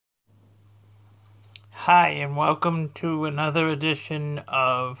Hi, and welcome to another edition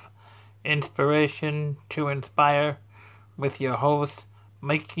of Inspiration to Inspire with your host,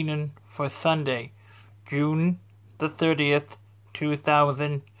 Mike Keenan, for Sunday, June the 30th,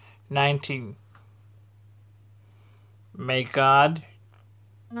 2019. May God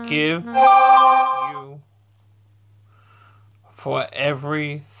give you for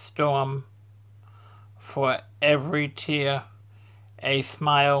every storm, for every tear, a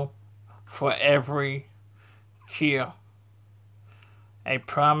smile for every cheer, a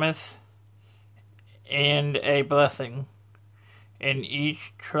promise and a blessing in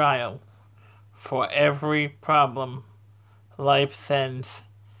each trial. For every problem, life sends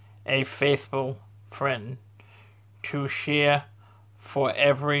a faithful friend to share. For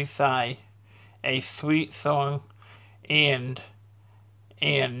every sigh, a sweet song and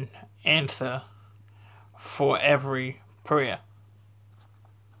an answer for every prayer.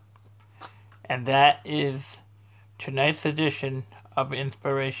 And that is tonight's edition of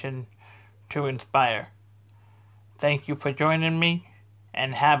Inspiration to Inspire. Thank you for joining me,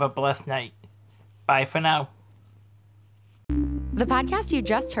 and have a blessed night. Bye for now. The podcast you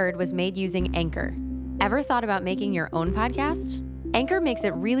just heard was made using Anchor. Ever thought about making your own podcast? Anchor makes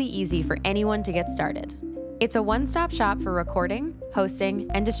it really easy for anyone to get started. It's a one-stop shop for recording,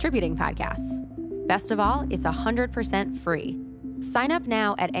 hosting, and distributing podcasts. Best of all, it's 100% free. Sign up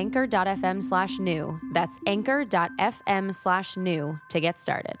now at anchor.fm/new. That's anchor.fm/new to get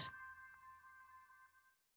started.